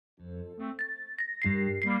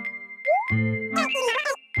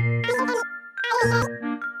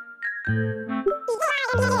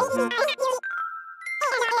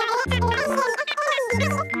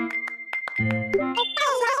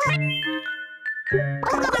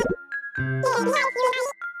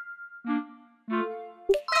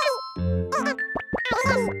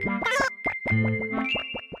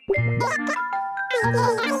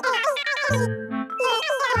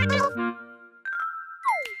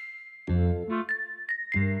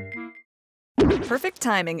Perfect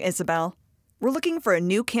timing, Isabel. We're looking for a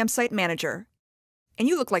new campsite manager. And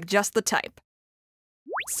you look like just the type.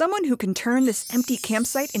 Someone who can turn this empty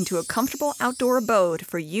campsite into a comfortable outdoor abode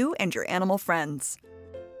for you and your animal friends.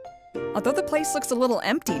 Although the place looks a little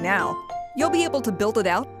empty now, you'll be able to build it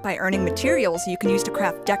out by earning materials you can use to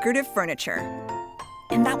craft decorative furniture.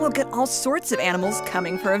 And that will get all sorts of animals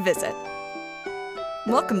coming for a visit.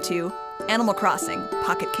 Welcome to Animal Crossing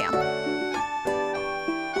Pocket Camp.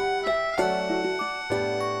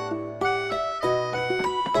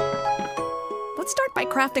 Let's start by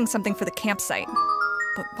crafting something for the campsite.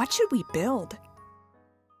 But what should we build?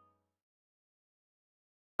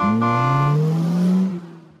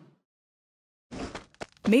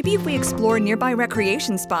 Maybe if we explore nearby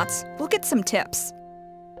recreation spots, we'll get some tips.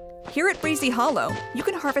 Here at Breezy Hollow, you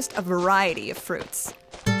can harvest a variety of fruits.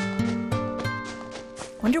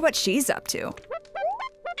 Wonder what she's up to.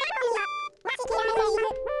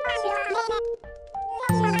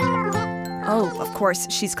 Oh, of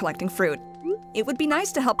course, she's collecting fruit. It would be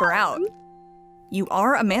nice to help her out. You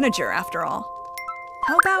are a manager, after all.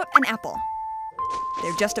 How about an apple?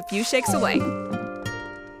 They're just a few shakes away.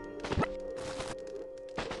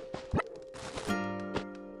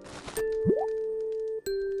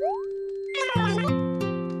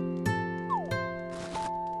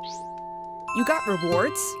 You got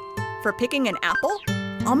rewards? For picking an apple?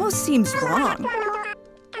 Almost seems wrong.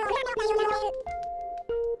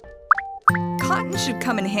 Cotton should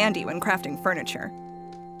come in handy when crafting furniture.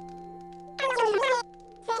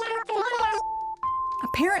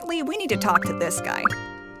 Apparently, we need to talk to this guy.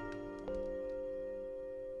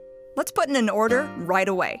 Let's put in an order right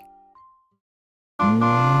away.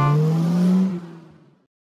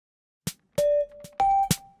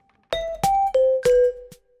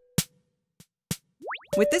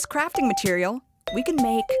 With this crafting material, we can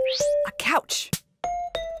make a couch.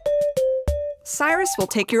 Cyrus will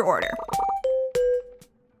take your order.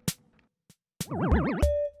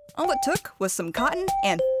 All it took was some cotton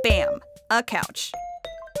and bam, a couch.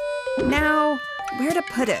 Now, where to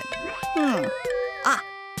put it? Ah,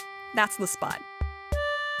 that's the spot.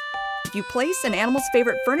 If you place an animal's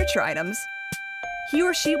favorite furniture items, he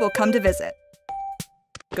or she will come to visit.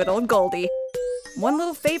 Good old Goldie. One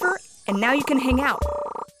little favor, and now you can hang out.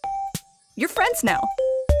 You're friends now.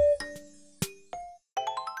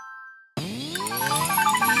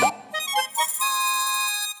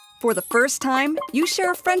 For the first time, you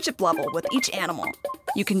share a friendship level with each animal.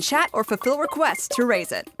 You can chat or fulfill requests to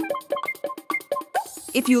raise it.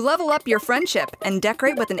 If you level up your friendship and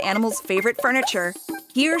decorate with an animal's favorite furniture,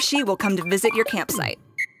 he or she will come to visit your campsite.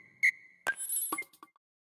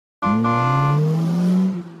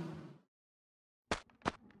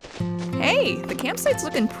 Hey, the campsite's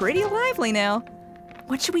looking pretty lively now.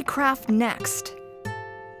 What should we craft next?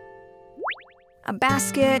 A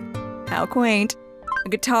basket? How quaint. A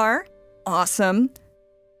guitar? Awesome.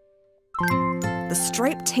 The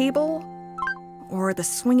striped table? Or the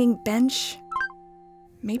swinging bench?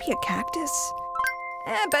 Maybe a cactus?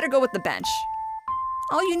 Better go with the bench.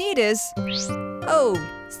 All you need is,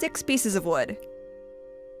 6 pieces of wood.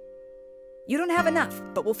 You don't have enough,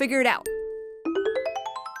 but we'll figure it out.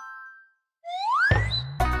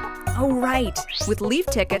 Oh, right. With leaf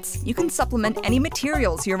tickets, you can supplement any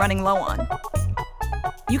materials you're running low on.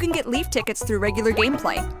 You can get leaf tickets through regular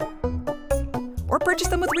gameplay, or purchase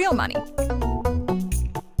them with real money.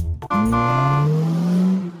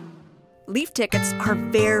 Leaf tickets are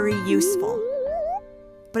very useful,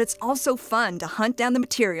 but it's also fun to hunt down the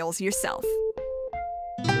materials yourself.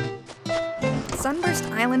 Sunburst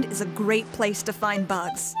Island is a great place to find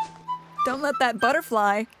bugs. Don't let that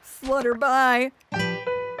butterfly flutter by.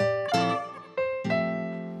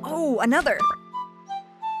 Oh, another.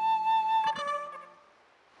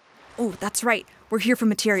 Oh, that's right. We're here for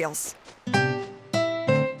materials.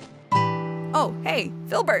 Oh, hey,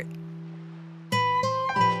 Filbert.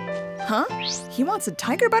 Huh? He wants a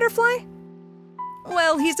tiger butterfly?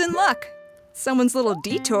 Well, he's in luck. Someone's little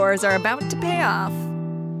detours are about to pay off.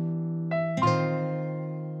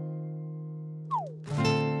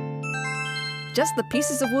 Just the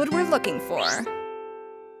pieces of wood we're looking for.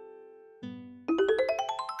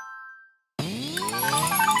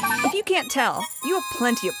 If you can't tell, you have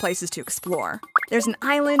plenty of places to explore. There's an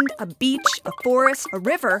island, a beach, a forest, a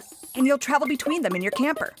river, and you'll travel between them in your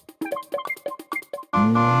camper.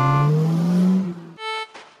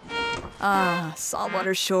 Ah,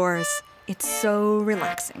 saltwater shores. It's so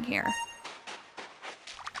relaxing here.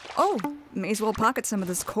 Oh, may as well pocket some of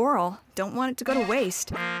this coral. Don't want it to go to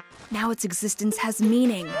waste. Now its existence has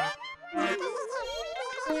meaning.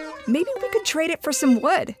 Maybe we could trade it for some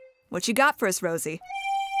wood. What you got for us, Rosie?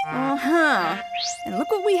 Uh-huh. And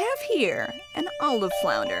look what we have here. An olive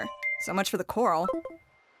flounder. So much for the coral.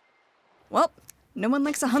 Well, no one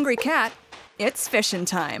likes a hungry cat. It's fishing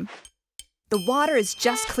time. The water is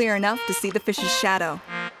just clear enough to see the fish's shadow.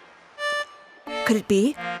 Could it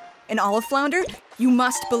be? An olive flounder? You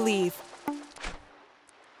must believe.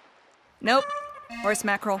 Nope. Horse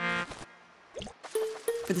mackerel.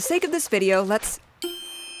 For the sake of this video, let's...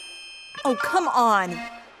 Oh, come on!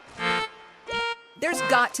 There's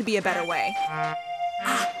got to be a better way.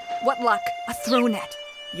 Ah, what luck. A throw net.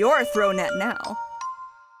 You're a throw net now.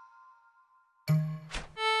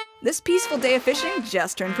 This peaceful day of fishing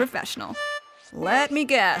just turned professional. Let me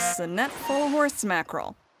guess, a net full of horse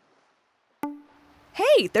mackerel.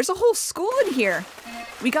 Hey, there's a whole school in here.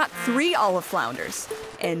 We got 3 olive flounders,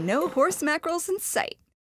 and no horse mackerels in sight.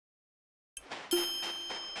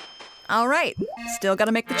 All right, still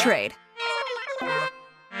gotta make the trade.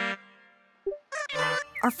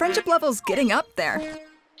 Our friendship level's getting up there.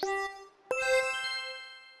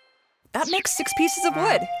 That makes 6 pieces of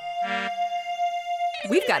wood.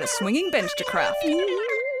 We've got a swinging bench to craft.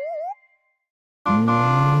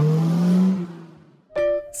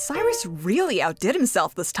 Cyrus really outdid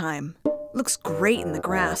himself this time. Looks great in the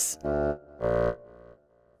grass.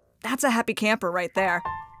 That's a happy camper right there.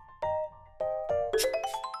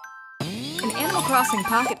 In Animal Crossing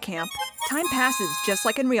Pocket Camp, time passes just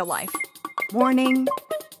like in real life. Morning,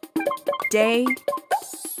 day,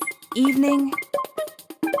 evening,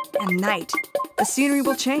 and night. The scenery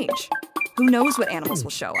will change. Who knows what animals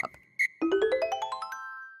will show up?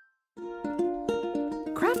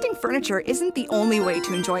 Crafting furniture isn't the only way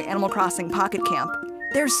to enjoy Animal Crossing Pocket Camp.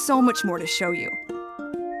 There's so much more to show you.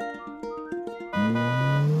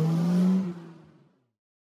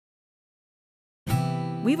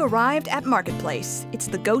 We've arrived at Marketplace. It's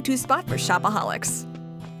the go-to spot for shopaholics.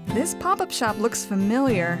 This pop-up shop looks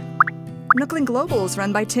familiar. Nooklin Global is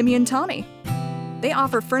run by Timmy and Tommy. They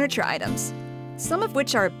offer furniture items, some of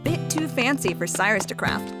which are a bit too fancy for Cyrus to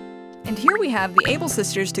craft. And here we have the Able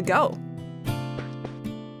Sisters to go.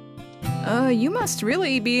 You must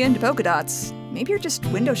really be into polka dots. Maybe you're just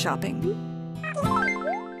window shopping.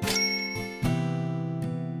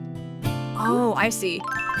 Oh, I see.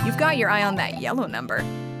 You've got your eye on that yellow number.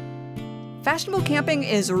 Fashionable camping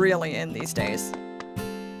is really in these days.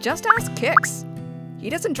 Just ask Kix. He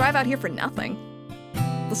doesn't drive out here for nothing.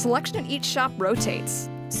 The selection at each shop rotates,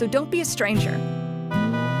 so don't be a stranger.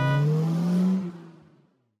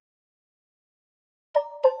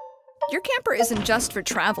 Your camper isn't just for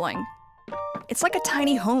traveling. It's like a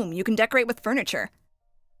tiny home you can decorate with furniture.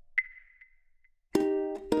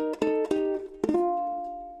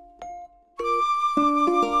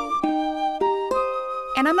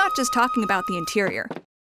 And I'm not just talking about the interior.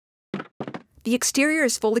 The exterior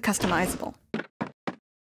is fully customizable.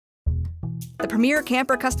 The premier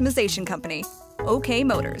camper customization company, OK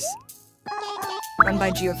Motors. Run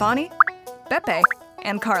by Giovanni, Beppe,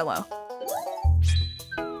 and Carlo.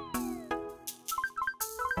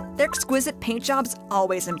 Their exquisite paint jobs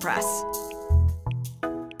always impress.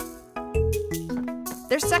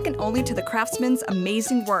 They're second only to the craftsman's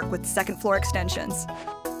amazing work with second-floor extensions.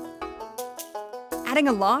 Adding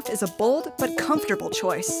a loft is a bold but comfortable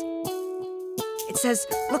choice. It says,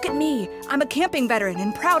 "Look at me, I'm a camping veteran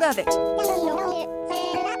and proud of it."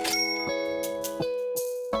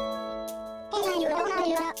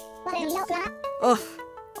 Ugh,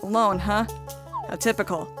 alone, huh? How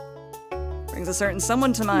typical. Brings a certain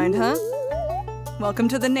someone to mind, huh? Welcome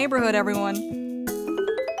to the neighborhood, everyone.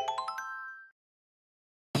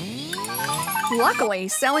 Luckily,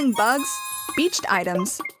 selling bugs, beached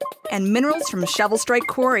items, and minerals from Shovel Strike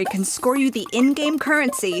Quarry can score you the in-game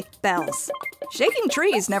currency, bells. Shaking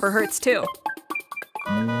trees never hurts, too.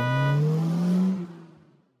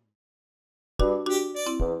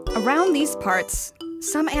 Around these parts,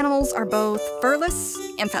 some animals are both furless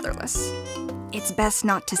and featherless. It's best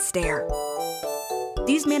not to stare.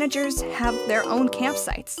 These managers have their own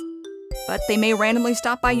campsites, but they may randomly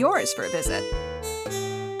stop by yours for a visit.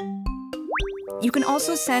 You can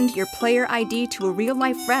also send your player ID to a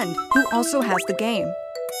real-life friend who also has the game.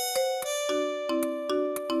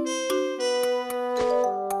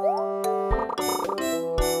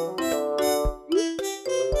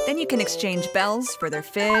 Then you can exchange bells for their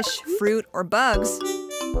fish, fruit, or bugs,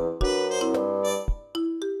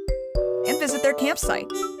 and visit their campsite.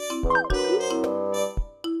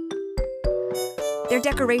 Their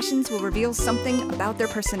decorations will reveal something about their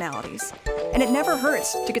personalities, and it never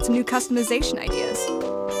hurts to get some new customization ideas.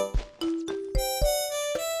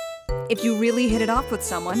 If you really hit it off with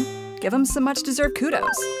someone, give them some much-deserved kudos.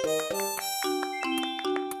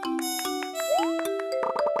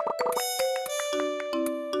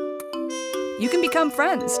 You can become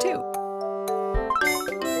friends, too.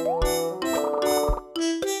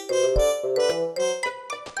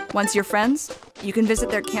 Once you're friends, you can visit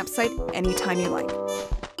their campsite anytime you like.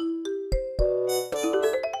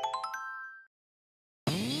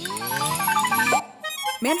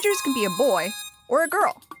 Managers can be a boy or a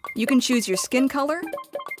girl. You can choose your skin color,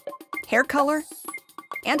 hair color,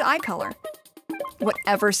 and eye color.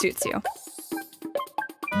 Whatever suits you.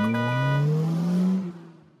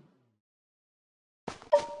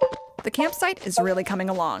 The campsite is really coming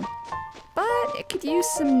along, but it could use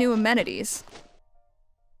some new amenities.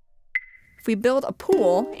 If we build a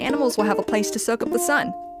pool, animals will have a place to soak up the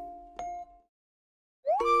sun.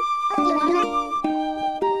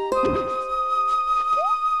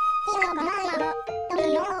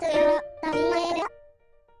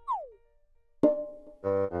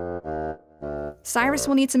 Cyrus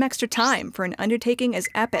will need some extra time for an undertaking as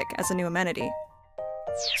epic as a new amenity.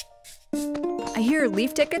 I hear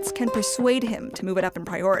Leaf tickets can persuade him to move it up in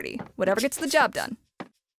priority, whatever gets the job done.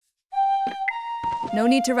 No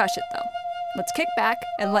need to rush it, though. Let's kick back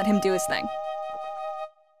and let him do his thing.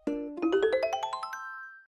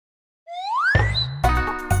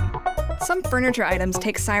 Some furniture items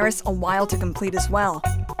take Cyrus a while to complete as well.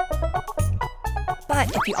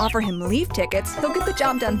 But if you offer him Leaf tickets, he'll get the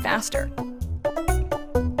job done faster.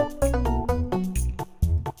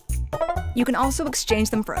 You can also exchange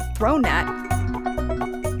them for a throw net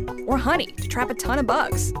or honey to trap a ton of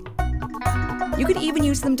bugs. You could even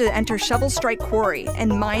use them to enter Shovel Strike Quarry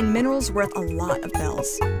and mine minerals worth a lot of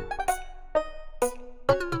bells.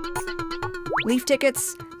 Leaf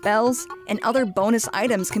tickets, bells, and other bonus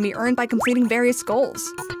items can be earned by completing various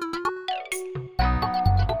goals.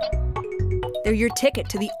 They're your ticket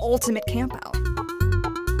to the ultimate campout.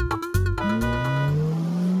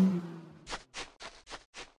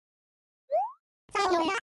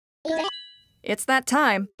 It's that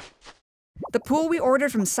time. The pool we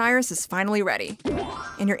ordered from Cyrus is finally ready,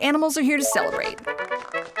 and your animals are here to celebrate.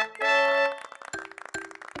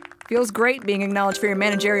 Feels great being acknowledged for your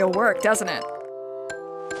managerial work, doesn't it?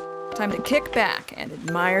 Time to kick back and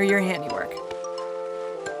admire your handiwork.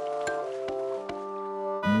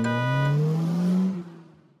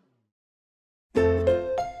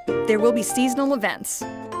 There will be seasonal events,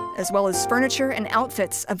 as well as furniture and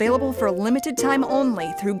outfits available for a limited time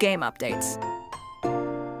only through game updates.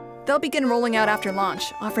 They'll begin rolling out after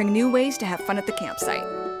launch, offering new ways to have fun at the campsite.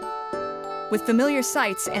 With familiar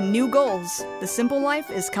sights and new goals, the simple life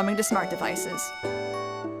is coming to smart devices.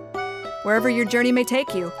 Wherever your journey may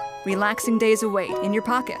take you, relaxing days await in your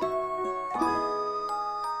pocket.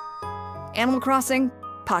 Animal Crossing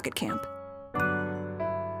Pocket Camp.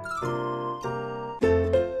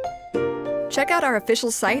 Check out our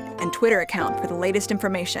official site and Twitter account for the latest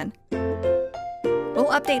information.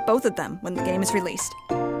 We'll update both of them when the game is released.